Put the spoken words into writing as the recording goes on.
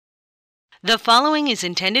The following is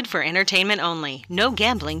intended for entertainment only. No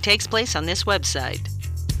gambling takes place on this website.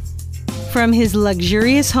 From his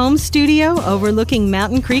luxurious home studio overlooking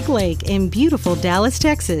Mountain Creek Lake in beautiful Dallas,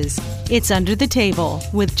 Texas, it's Under the Table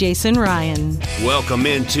with Jason Ryan. Welcome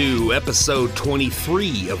into episode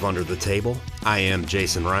 23 of Under the Table. I am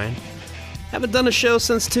Jason Ryan. Haven't done a show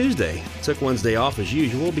since Tuesday. Took Wednesday off as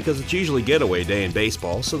usual because it's usually getaway day in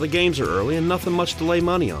baseball, so the games are early and nothing much to lay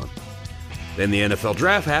money on. Then the NFL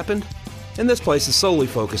draft happened, and this place is solely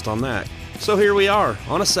focused on that. So here we are,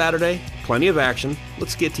 on a Saturday, plenty of action.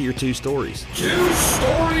 Let's get to your two stories. Two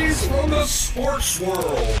stories from the sports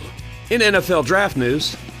world. In NFL draft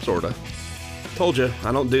news, sorta. Told you,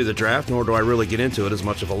 I don't do the draft, nor do I really get into it as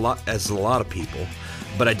much as a lot of people.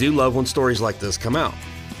 But I do love when stories like this come out.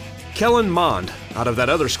 Kellen Mond, out of that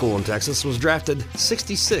other school in Texas, was drafted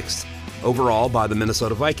 66th overall by the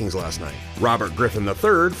Minnesota Vikings last night. Robert Griffin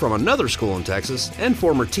III from another school in Texas and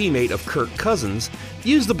former teammate of Kirk Cousins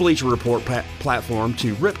used the Bleacher Report platform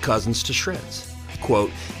to rip Cousins to shreds.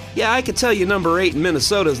 Quote, "Yeah, I could tell you number 8 in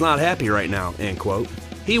Minnesota is not happy right now," end quote.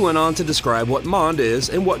 He went on to describe what Mond is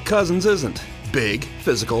and what Cousins isn't. Big,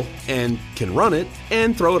 physical, and can run it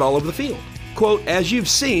and throw it all over the field. Quote, "As you've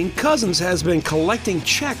seen, Cousins has been collecting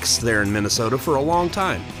checks there in Minnesota for a long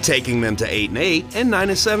time, taking them to 8-8 and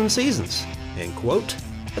 9-7 seasons." End quote.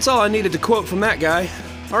 That's all I needed to quote from that guy.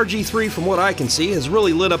 RG3, from what I can see, has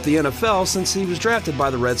really lit up the NFL since he was drafted by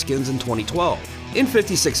the Redskins in 2012. In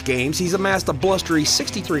 56 games, he's amassed a blustery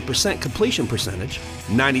 63% completion percentage,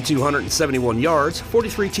 9,271 yards,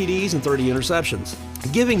 43 TDs, and 30 interceptions,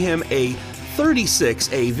 giving him a 36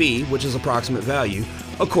 AV, which is approximate value,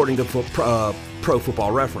 according to Pro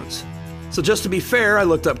Football Reference. So just to be fair, I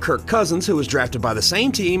looked up Kirk Cousins, who was drafted by the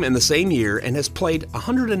same team in the same year and has played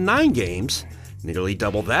 109 games, nearly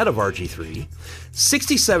double that of RG3,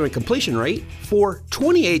 67 completion rate for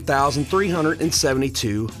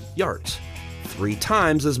 28,372 yards, 3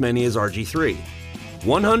 times as many as RG3,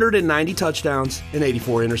 190 touchdowns and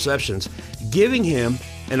 84 interceptions, giving him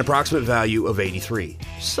an approximate value of 83.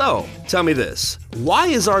 So, tell me this, why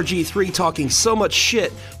is RG3 talking so much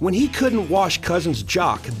shit when he couldn't wash Cousins'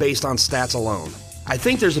 jock based on stats alone? I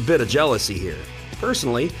think there's a bit of jealousy here.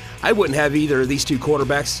 Personally, I wouldn't have either of these two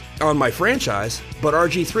quarterbacks on my franchise, but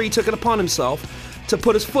RG3 took it upon himself to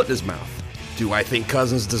put his foot in his mouth. Do I think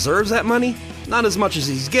Cousins deserves that money? Not as much as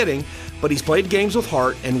he's getting, but he's played games with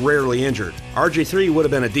heart and rarely injured. RG3 would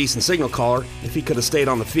have been a decent signal caller if he could have stayed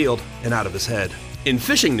on the field and out of his head. In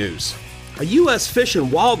fishing news, a U.S. Fish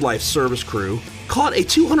and Wildlife Service crew caught a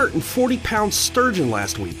 240-pound sturgeon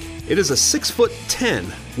last week. It is a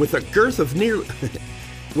 6'10" with a girth of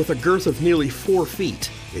nearly 4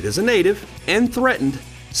 feet. It is a native and threatened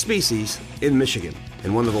species in Michigan,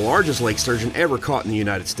 and one of the largest lake sturgeon ever caught in the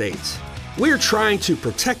United States. "We are trying to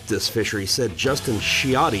protect this fishery," said Justin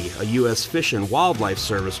Chiotti, a U.S. Fish and Wildlife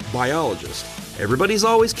Service biologist. "Everybody's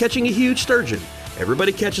always catching a huge sturgeon.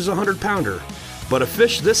 Everybody catches a 100-pounder. But a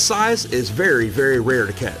fish this size is very, very rare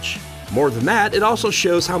to catch. More than that, it also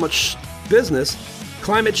shows how much business,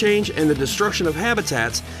 climate change, and the destruction of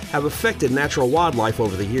habitats have affected natural wildlife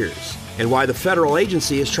over the years, and why the federal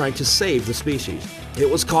agency is trying to save the species." It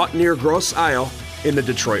was caught near Grosse Isle in the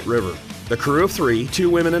Detroit River. The crew of 3, 2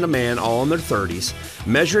 women and a man, all in their 30s,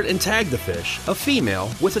 measured and tagged the fish, a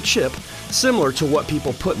female, with a chip similar to what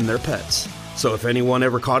people put in their pets. So if anyone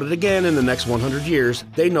ever caught it again in the next 100 years,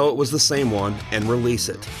 they know it was the same one and release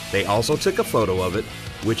it. They also took a photo of it,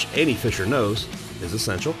 which any fisher knows is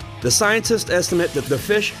essential. The scientists estimate that the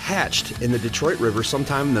fish hatched in the Detroit River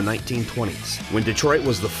sometime in the 1920s, when Detroit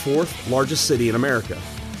was the 4th largest city in America.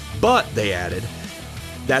 But, they added,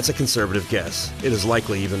 that's a conservative guess. It is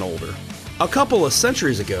likely even older. A couple of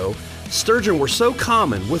centuries ago, sturgeon were so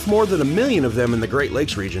common, with more than 1 million of them in the Great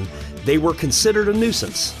Lakes region, they were considered a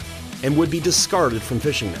nuisance and would be discarded from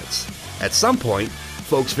fishing nets. At some point,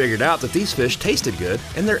 folks figured out that these fish tasted good,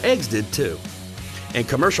 and their eggs did too. And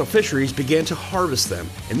commercial fisheries began to harvest them,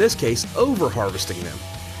 in this case, over-harvesting them.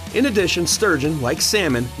 In addition, sturgeon, like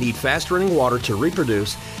salmon, need fast-running water to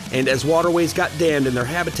reproduce, and as waterways got dammed and their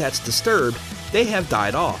habitats disturbed, they have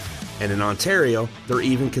died off. And in Ontario, they're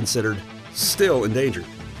even considered still endangered.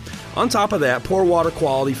 On top of that, poor water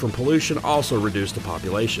quality from pollution also reduced the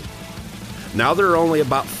population. Now there are only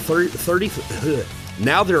about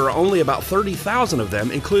 30,000 of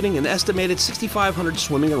them, including an estimated 6,500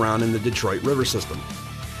 swimming around in the Detroit River system.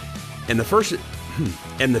 And the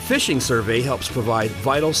fishing survey helps provide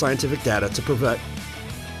vital scientific data to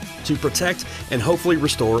protect and hopefully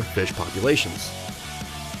restore fish populations.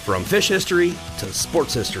 From fish history to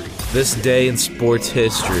sports history. This day in sports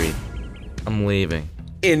history, I'm leaving.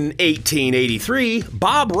 In 1883,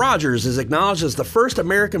 Bob Rogers is acknowledged as the first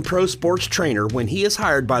American pro sports trainer when he is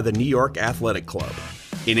hired by the New York Athletic Club.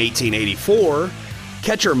 In 1884,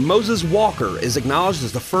 catcher Moses Walker is acknowledged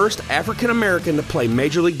as the first African American to play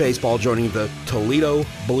Major League Baseball, joining the Toledo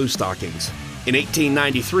Blue Stockings. In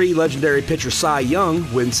 1893, legendary pitcher Cy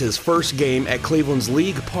Young wins his first game at Cleveland's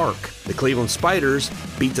League Park. The Cleveland Spiders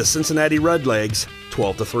beat the Cincinnati Redlegs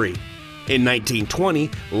 12-3. In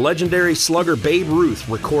 1920, legendary slugger Babe Ruth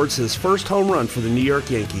records his first home run for the New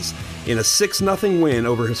York Yankees in a 6-0 win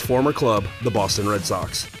over his former club, the Boston Red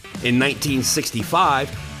Sox. In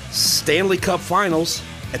 1965, Stanley Cup Finals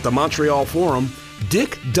at the Montreal Forum,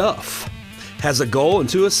 Dick Duff has a goal and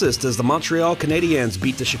 2 assists as the Montreal Canadiens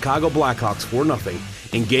beat the Chicago Blackhawks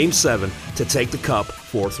 4-0 in Game 7 to take the cup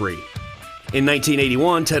 4-3. In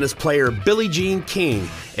 1981, tennis player Billie Jean King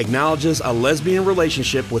acknowledges a lesbian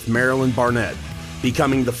relationship with Marilyn Barnett,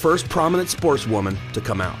 becoming the first prominent sportswoman to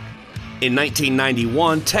come out. In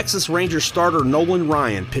 1991, Texas Rangers starter Nolan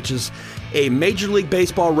Ryan pitches a Major League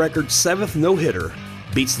Baseball record 7th no-hitter,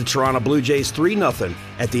 beats the Toronto Blue Jays 3-0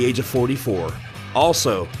 at the age of 44,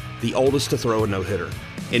 also the oldest to throw a no-hitter.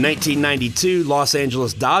 In 1992, Los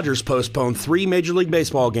Angeles Dodgers postponed 3 Major League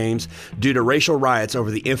Baseball games due to racial riots over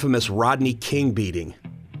the infamous Rodney King beating.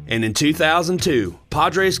 And in 2002,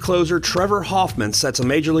 Padres closer Trevor Hoffman sets a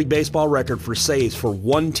Major League Baseball record for saves for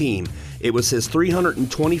one team. It was his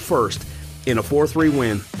 321st in a 4-3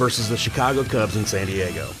 win versus the Chicago Cubs in San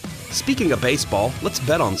Diego. Speaking of baseball, let's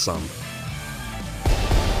bet on some.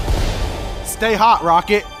 Stay hot,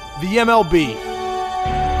 Rocket. The MLB.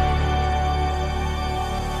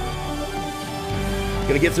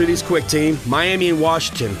 Gonna get through these quick, team. Miami and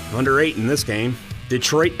Washington, under 8 in this game.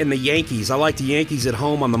 Detroit and the Yankees. I like the Yankees at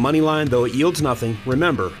home on the money line, though it yields nothing.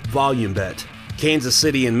 Remember, volume bet. Kansas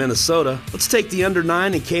City and Minnesota. Let's take the under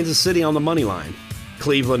 9 and Kansas City on the money line.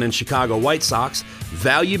 Cleveland and Chicago White Sox.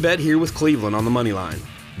 Value bet here with Cleveland on the money line.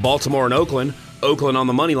 Baltimore and Oakland. Oakland on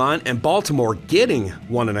the money line, and Baltimore getting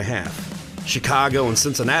 1.5. Chicago and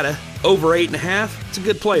Cincinnati. Over 8.5. It's a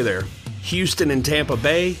good play there. Houston and Tampa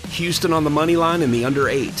Bay, Houston on the money line and the under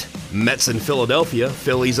 8. Mets and Philadelphia,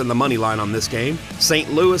 Phillies on the money line on this game.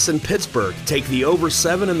 St. Louis and Pittsburgh take the over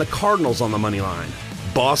 7 and the Cardinals on the money line.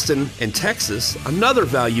 Boston and Texas, another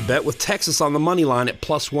value bet with Texas on the money line at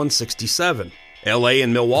plus 167. LA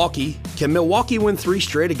and Milwaukee, can Milwaukee win 3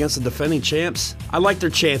 straight against the defending champs? I like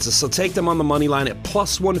their chances, so take them on the money line at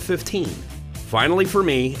plus 115. Finally for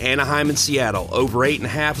me, Anaheim and Seattle. Over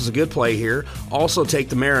 8.5 is a good play here. Also take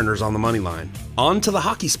the Mariners on the money line. On to the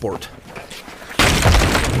hockey sport.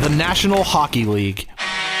 The National Hockey League.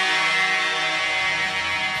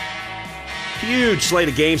 Huge slate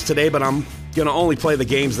of games today, but I'm going to only play the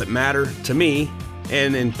games that matter to me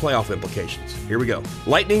and in playoff implications. Here we go.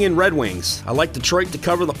 Lightning and Red Wings. I like Detroit to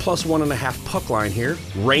cover the plus 1.5 puck line here.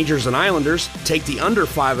 Rangers and Islanders take the under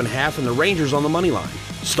 5.5 and the Rangers on the money line.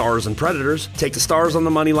 Stars and Predators take the Stars on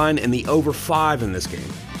the money line and the over 5 in this game.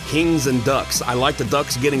 Kings and Ducks. I like the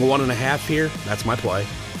Ducks getting 1.5 here. That's my play.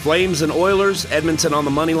 Flames and Oilers. Edmonton on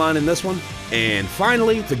the money line in this one. And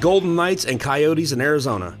finally, the Golden Knights and Coyotes in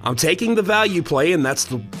Arizona. I'm taking the value play, and that's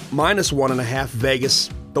the minus 1.5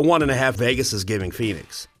 Vegas. The 1.5 Vegas is giving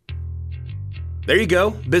Phoenix. There you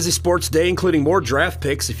go. Busy sports day, including more draft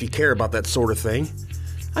picks if you care about that sort of thing.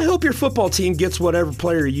 I hope your football team gets whatever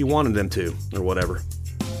player you wanted them to, or whatever.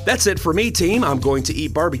 That's it for me, team. I'm going to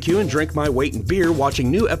eat barbecue and drink my weight in beer watching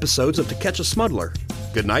new episodes of To Catch a Smuggler.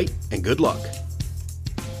 Good night and good luck.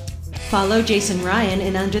 Follow Jason Ryan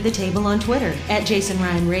and Under the Table on Twitter at Jason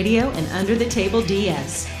Ryan Radio and Under the Table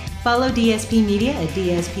DS. Follow DSP Media at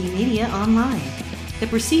DSP Media online. The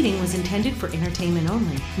proceeding was intended for entertainment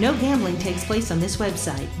only. No gambling takes place on this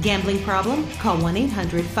website. Gambling problem? Call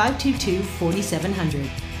 1-800-522-4700.